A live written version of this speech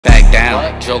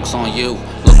down. Jokes on you,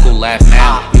 look who laugh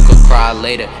now. You could cry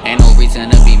later, ain't no reason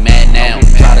to be mad now.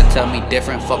 Try to tell me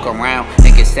different, fuck around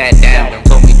and get sat down.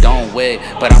 Told me don't wait,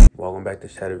 but I'm... Welcome back to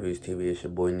TaTa Reviews TV, it's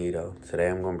your boy Nito. Today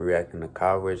I'm going to be reacting to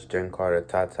Richh, Jenn,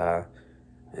 TaTa,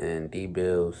 and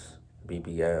Billz,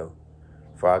 BBL.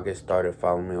 Before I get started,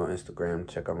 follow me on Instagram,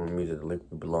 check out my music, the link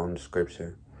will be below in the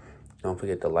description. Don't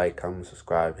forget to like, comment,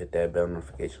 subscribe, hit that bell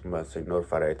notification button so you're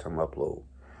notified every time I upload.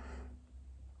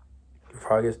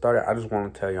 Before I get started, I just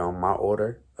want to tell y'all my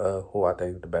order of who I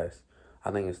think the best.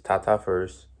 I think it's TaTa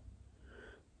first.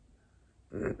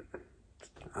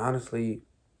 Honestly,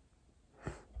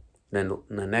 then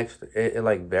the next, it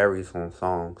like varies on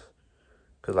songs.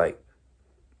 Cause like,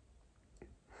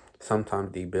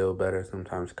 sometimes BBL better,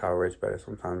 sometimes Richh better,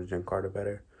 sometimes Jenn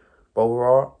better. But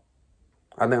overall,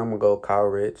 I think I'm gonna go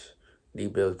Richh,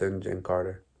 BBL, then Jenn.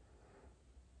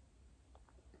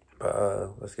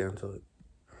 But let's get into it.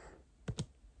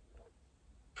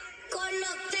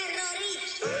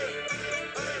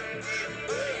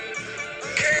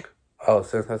 Oh,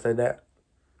 since I said that,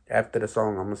 after the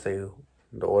song, I'm gonna say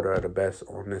the order of the best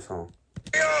on this song.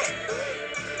 Remember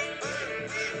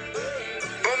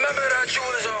that you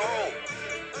was a hoe.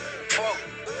 Fuck.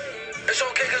 It's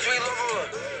okay cause we love her.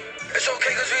 It's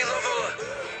okay cause we love her.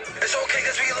 It's okay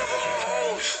cause we love all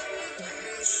hoes.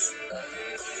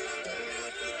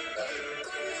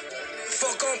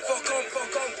 Fuck 'em, fuck 'em,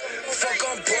 fuck 'em. Fuck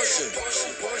 'em bustin'.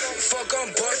 Fuck 'em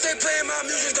bustin'. If they playing my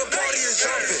music, the party is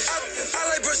jumping. I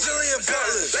like Brazilian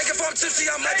butlers. Like if I'm tipsy,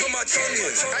 I might put my tongue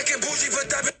in. I can bougie, but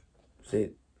that...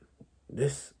 See,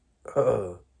 this,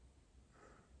 I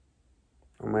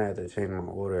might have to change my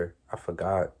order. I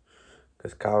forgot.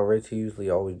 Because Richh, he usually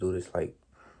always do this, like,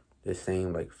 this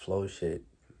same, like, flow shit.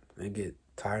 It get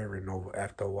tiring over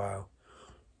after a while.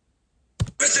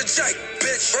 Bitch a check,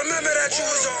 bitch. Remember that you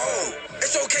was a hoe.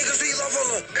 It's okay cause we love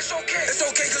her. It's okay. It's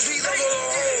okay cause we love all the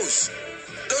hoes.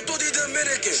 The Tutti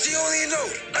Dominican, she only know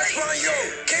Espanol.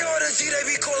 K-O-T, they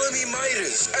be calling me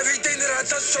Midas. Everything that I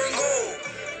touch turn gold.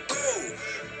 Gold.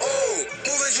 Oh,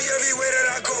 moving G everywhere that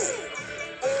I go.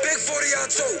 Big 40 I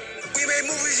told. We made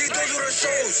movies, he don't do the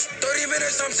shows. 30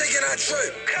 minutes, I'm taking that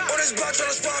trip. On this block,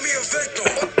 trying to spot me a victim.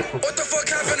 What the fuck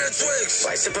happened to Twigs?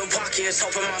 White sipping pocky is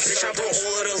helping my bitch. I brought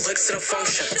all of the licks to the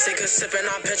function. Take a sip and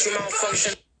I bet you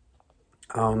malfunction.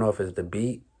 I don't know if it's the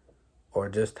beat or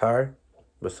just her,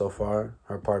 but so far,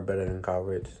 her part better than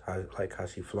Richh. I like how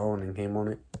she flowing and came on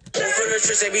it. Over the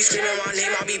tricks, they be screaming my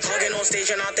name. I be plugging on stage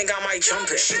and I think I might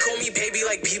jump it. She call me baby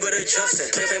like Bieber to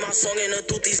Justin. Play my song in the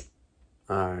Tutti.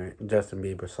 Alright, Justin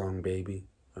Bieber song, Baby.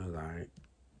 It was alright.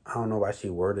 I don't know why she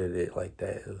worded it like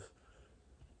that. It was...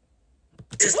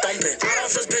 Just thumping. I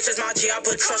don't trust bitches, my G, I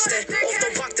put trust in. Off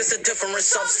the block, this a different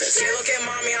substance. Can't look at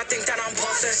mommy, I think that I'm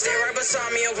busted. Stay right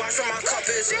beside me and watch where my cup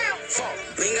is. Fuck,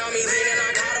 lean got me leaning,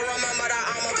 I gotta remember that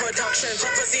I'm a production.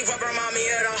 Pussy rubber,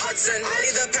 mommy at a Hudson. I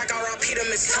leave the pack, I repeat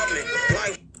him, it's Tubman.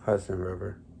 Like Hudson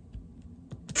River.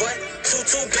 What?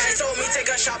 Two bags told me take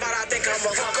a shot, but I think I'm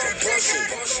a fucking bullshit.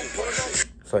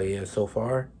 So yeah, so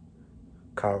far,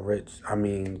 Jenn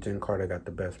got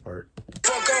the best part.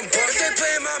 Fuck I'm bullshit. They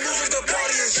playing my music, the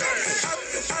party is jumping.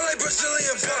 I like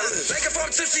Brazilian butlers. Like if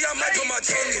I'm tipsy, I might put my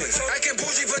tongue in. I can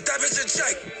bougie, but that bitch a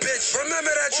check, bitch.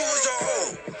 Remember that you was a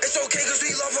hoe. It's okay cause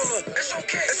we love her. It's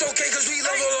okay. It's okay cause we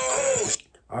love all the hoes.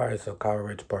 Alright, so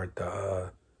Richh part,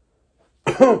 the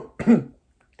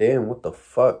damn, what the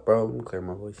fuck, bro? Let me clear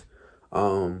my voice.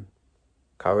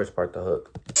 Richh part, the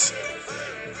hook.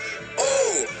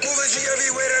 Oh, moving G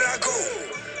everywhere that I go.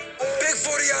 Big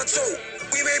 40 I told.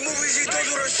 We made movies, he don't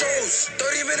do the shows.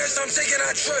 30 minutes, I'm taking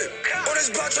that trip. On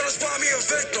this block, trying to spot me a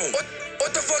victim.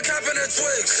 What the fuck happened to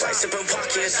Twigs? White sipping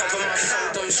pocky is helping my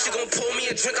symptoms. She gon' pull me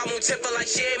a drink, I'm gon' tip her like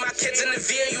she ate my kids in the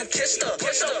V and you kissed her.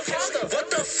 What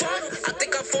the fuck? I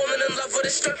think I'm falling in love with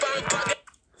a stripper. I'm pocket.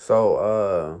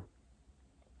 So,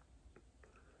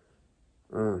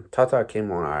 TaTa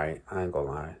came on alright, I ain't gonna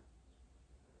lie.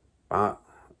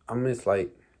 I'm just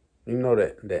like, you know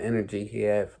that the energy he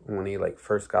had when he like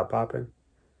first got popping?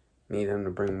 Need him to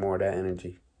bring more of that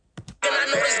energy. And I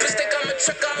know this bitch think I'm a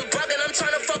tricker, I'm bugging, I'm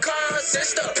trying to fuck her and her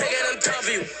sister. Picking them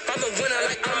W, I'm a winner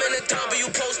like I'm in a W,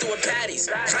 post to a patties.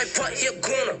 I put your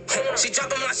corner, she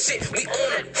dropping my shit, we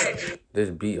own her.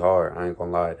 This beat hard, I ain't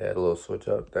gonna lie, that little switch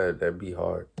up, that beat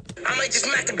hard. I might just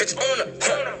smack a bitch on her.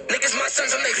 Niggas my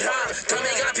sons on they fly. Told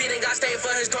me got beat and got stayed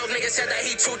for his dog. Nigga said that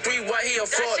he 2-3, what he a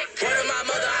fraud. Word of my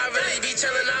mother, I really be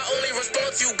chillin'. I only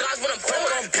respond to you guys when I'm fuck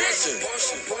on bustin'.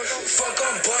 Fuck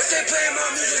on bust. They playing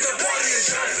my music, the party is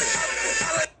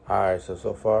jumping. Alright,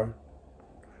 so far,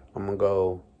 I'm gonna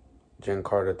go Jenn,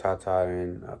 TaTa,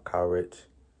 and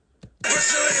Richh.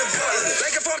 Brazilian butlers.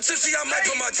 Like if I'm I'm tipsy, I might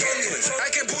put my tongue in. I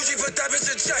can bougie, but that bitch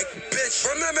a check, bitch.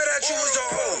 Remember that you was a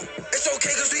hoe. It's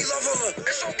okay, cause we love all the.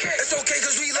 It's okay,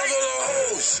 cause we love all the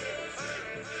hoes.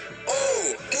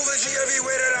 Oh, moving G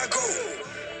everywhere that I go.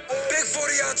 Big 40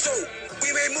 I told.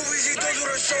 We made movies, he don't do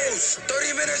the shows.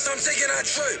 30 minutes, I'm taking that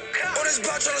trip. On this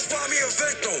block, trying to spot me a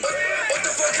victim. What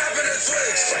the fuck happened to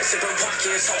Twix?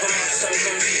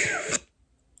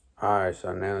 Alright,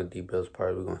 so now the Billz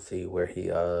part, we're gonna see where he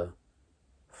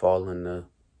fall in the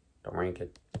ranking.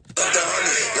 What you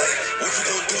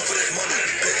gonna do for this money?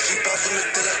 Bitch, she bouncing the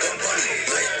dick like a bunny.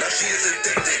 Now she is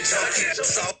addicted,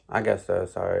 junkie. I guess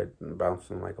that's alright,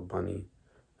 bouncing like a bunny,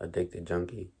 addicted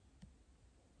junkie.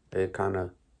 It kind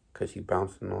of, because she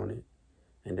bouncing on it,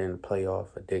 and then play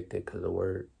off addicted because the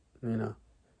word, you know.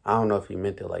 I don't know if he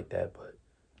meant it like that, but.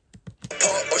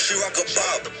 Or she rock a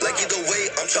bob. Like either way,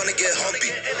 I'm trying to get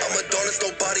humpy. I'm a dawn, there's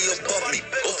nobody above me.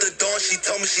 Off the dawn, she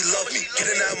tell me she love me.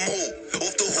 Get in that mood,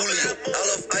 off the Julio. I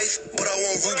love ice, but I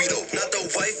want Ruby though. Not the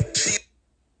wife, she...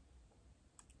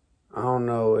 I don't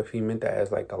know if he meant that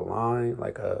as like a line,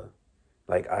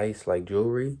 like ice, like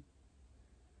jewelry.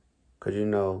 Because, you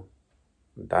know,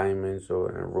 diamonds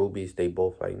and rubies, they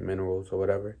both like minerals or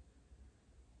whatever.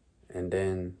 And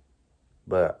then,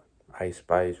 but Ice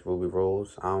Spice, Ruby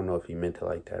Rose, I don't know if he meant it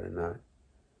like that or not.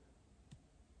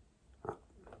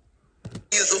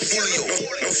 Is a Julio,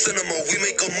 no cinema, we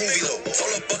make a movie though.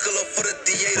 All a buckle up for the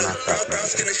theater. Brown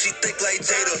skin and she thick like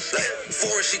Jada.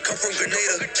 Foreign, she come from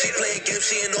Grenada. She playing games,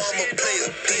 she ain't know I'm a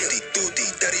player. Duty,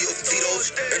 daddy of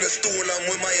Tito's. In the stew when I'm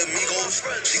with my amigos.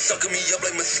 She sucking me up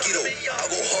like mosquito. I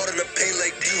go hard in the paint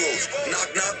like D-Rose.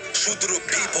 Knock, knock, shoot through the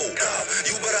peephole.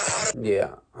 You better hide.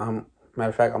 Yeah,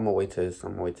 matter of fact, I'm gonna wait till his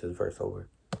verse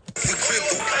over.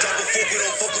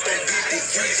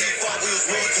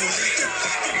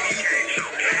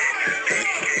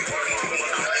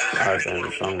 Alright,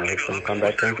 then, so I'm gonna come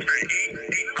back in.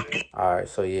 Alright,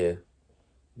 so yeah,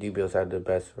 Billz had the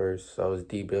best verse. So it's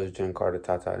Billz, Jenn, Carter,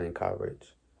 TaTa, and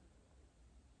Richh.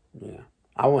 Yeah,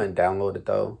 I wouldn't download it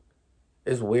though.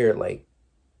 It's weird, like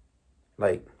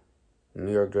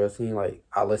New York drill scene. Like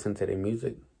I listen to their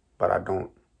music, but I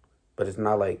don't. But it's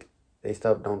not like they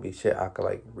stuff don't be shit I could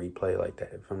like replay like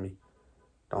that for me.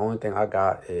 The only thing I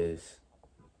got is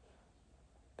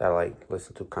that I like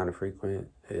listen to kind of frequent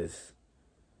is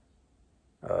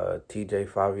TJ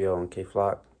Fabio and K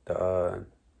Flock, the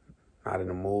Not in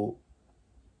the Mood,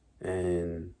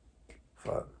 and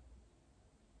fuck.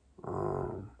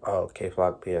 K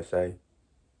Flock PSA.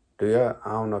 I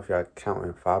don't know if y'all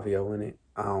counting Fabio in it.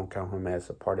 I don't count him as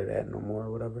a part of that no more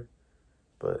or whatever.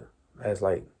 But as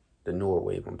like the newer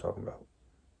wave I'm talking about.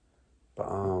 But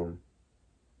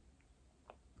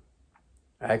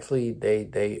actually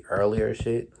they earlier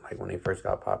shit, like when they first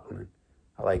got popular,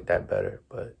 I like that better.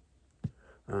 But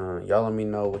y'all let me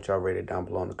know what y'all rated down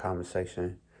below in the comment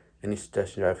section. Any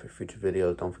suggestions you have for future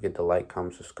videos, don't forget to like,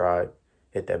 comment, subscribe,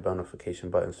 hit that bell notification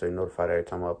button so you're notified every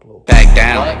time I upload. Back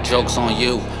down, joke's on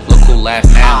you, look who laugh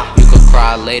now. You could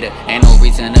cry later, ain't no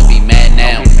reason to be mad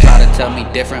now. Try to tell me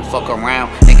different, fuck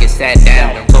around, think it sat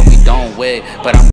down. Told me don't wait, but I'm